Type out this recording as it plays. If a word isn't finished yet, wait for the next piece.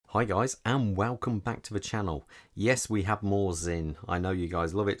Hi guys, and welcome back to the channel. Yes, we have more Sinn. I know you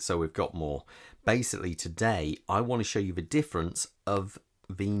guys love it, so we've got more. Basically today I want to show you the difference of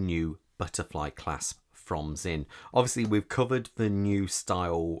the new Butterfly Clasp from Sinn. Obviously we've covered the new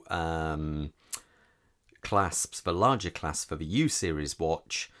style clasps, the larger clasp for the U series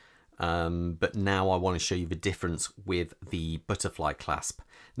watch, but now I want to show you the difference with the Butterfly Clasp.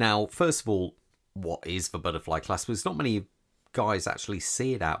 Now first of all, what is the Butterfly Clasp? There's not many guys actually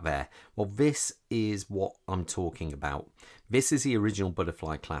see it out there. Well, this is what I'm talking about. This is the original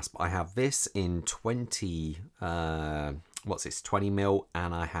Butterfly Clasp. I have this in 20 what's this, 20 mil,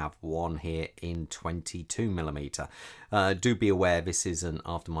 and I have one here in 22 millimeter. Do be aware this is an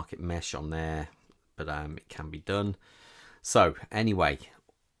aftermarket mesh on there, but it can be done. So anyway,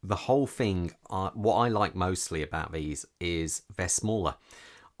 the whole thing, what I like mostly about these is they're smaller.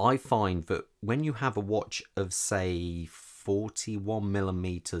 I find that when you have a watch of say 41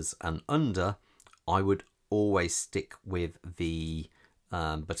 millimeters and under, I would always stick with the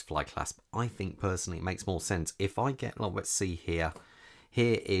Butterfly Clasp. I think personally it makes more sense. If I get, like, let's see here,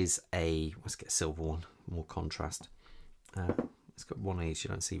 here is a, let's get a silver one, more contrast. It's got one of these. You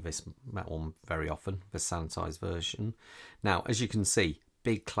don't see this metal one very often, the sanitized version. Now, as you can see,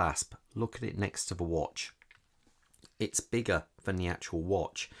 big clasp. Look at it next to the watch. It's bigger than the actual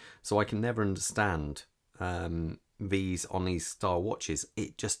watch, so I can never understand these on these style watches.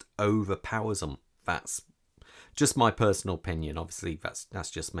 It just overpowers them. That's just my personal opinion. Obviously that's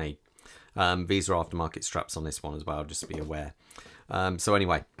just me. These are aftermarket straps on this one as well, just to be aware. So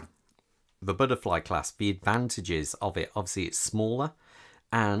anyway, the Butterfly Clasp, the advantages of it, obviously it's smaller,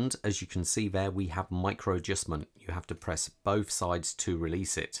 and as you can see there, we have micro adjustment. You have to press both sides to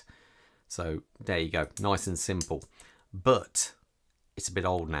release it. So there you go, nice and simple. But it's a bit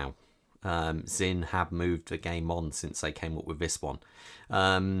old now. Sinn have moved the game on since they came up with this one.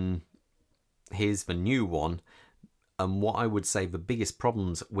 Here's the new one, and what I would say the biggest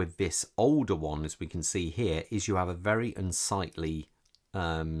problems with this older one, as we can see here, is you have a very unsightly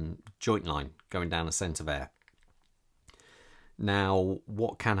joint line going down the centre there. Now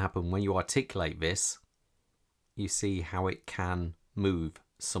what can happen when you articulate this, you see how it can move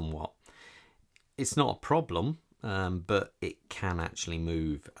somewhat. It's not a problem, but it can actually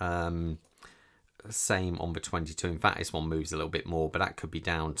move. Same on the 22. In fact, this one moves a little bit more, but that could be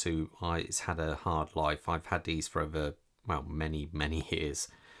down to it's had a hard life. I've had these for over, well, many years.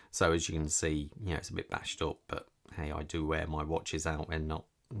 So as you can see, it's a bit bashed up, but hey, I do wear my watches out and not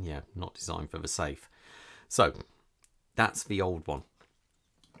designed for the safe. So that's the old one.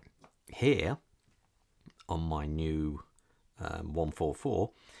 Here on my new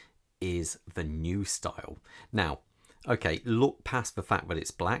 144 is the new style. Now, okay, look past the fact that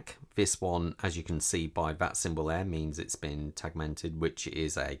it's black. This one, as you can see by that symbol there, means it's been tagmented, which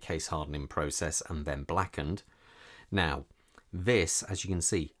is a case hardening process and then blackened. Now, this, as you can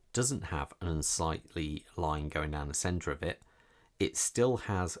see, doesn't have an unsightly line going down the center of it. It still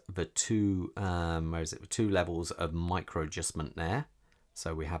has the two, the two levels of micro adjustment there.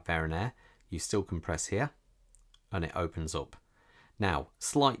 So we have there and there. You still compress here and it opens up. Now,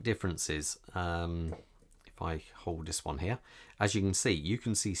 slight differences. If I hold this one here, as you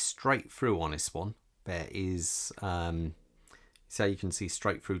can see straight through on this one. There is, so you can see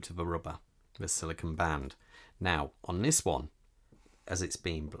straight through to the rubber, the silicone band. Now, on this one, as it's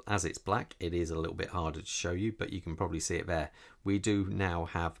black, it is a little bit harder to show you, but you can probably see it there. We do now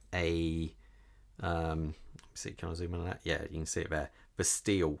have a, see, can I zoom in on that? Yeah, you can see it there. The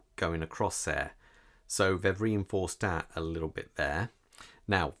steel going across there. So they've reinforced that a little bit there.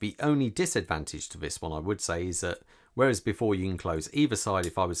 Now, the only disadvantage to this one, I would say, is that whereas before you can close either side,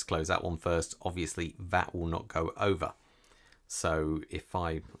 if I was to close that one first, obviously that will not go over. So if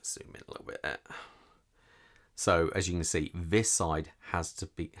I zoom in a little bit there. So as you can see, this side has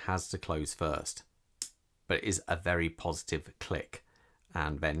to close first, but it is a very positive click.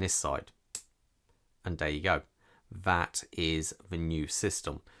 And then this side, and there you go. That is the new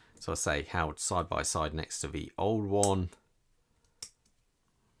system. So I say held side by side next to the old one.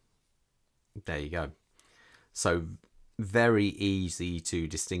 There you go. So very easy to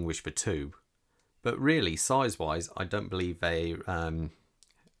distinguish the two. But really, size-wise, I don't believe they,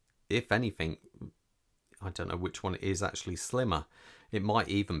 if anything, I don't know which one is actually slimmer. It might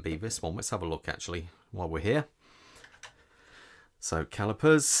even be this one. Let's have a look actually while we're here. So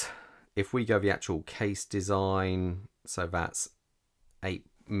calipers, if we go the actual case design, so that's 8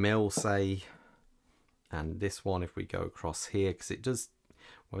 mil, say, and this one, if we go across here, because it does,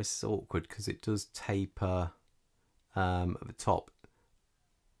 well, it's awkward because it does taper at the top.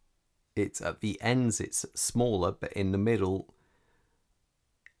 It's at the ends, it's smaller, but in the middle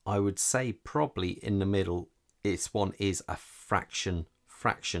I would say probably in the middle, this one is a fraction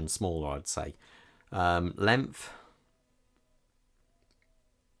smaller, I'd say. Length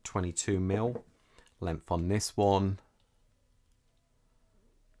 22mm. Length on this one.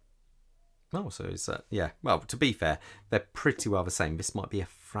 Oh, so it's yeah. Well, to be fair, they're pretty well the same. This might be a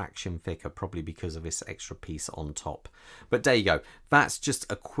fraction thicker, probably because of this extra piece on top. But there you go. That's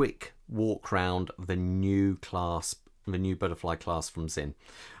just a quick walk round the new clasp, the new Butterfly Clasp from Sinn.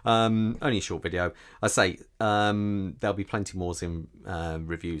 Only a short video. I say there'll be plenty more Sinn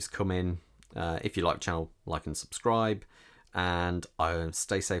reviews coming. If you like the channel, like and subscribe, and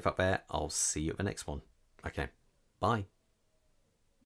stay safe up there. I'll see you at the next one. Okay, bye.